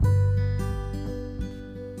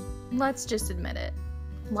let's just admit it.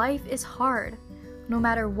 Life is hard. No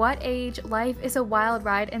matter what age, life is a wild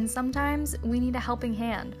ride, and sometimes we need a helping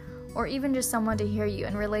hand, or even just someone to hear you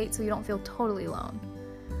and relate so you don't feel totally alone.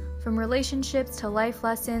 From relationships to life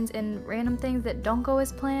lessons and random things that don't go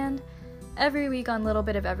as planned, every week on Little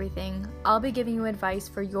Bit of Everything, I'll be giving you advice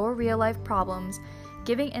for your real life problems,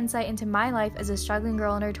 giving insight into my life as a struggling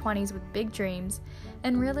girl in her 20s with big dreams,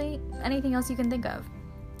 and really anything else you can think of.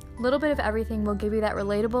 Little Bit of Everything will give you that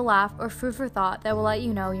relatable laugh or food for thought that will let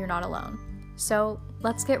you know you're not alone. So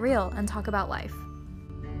let's get real and talk about life.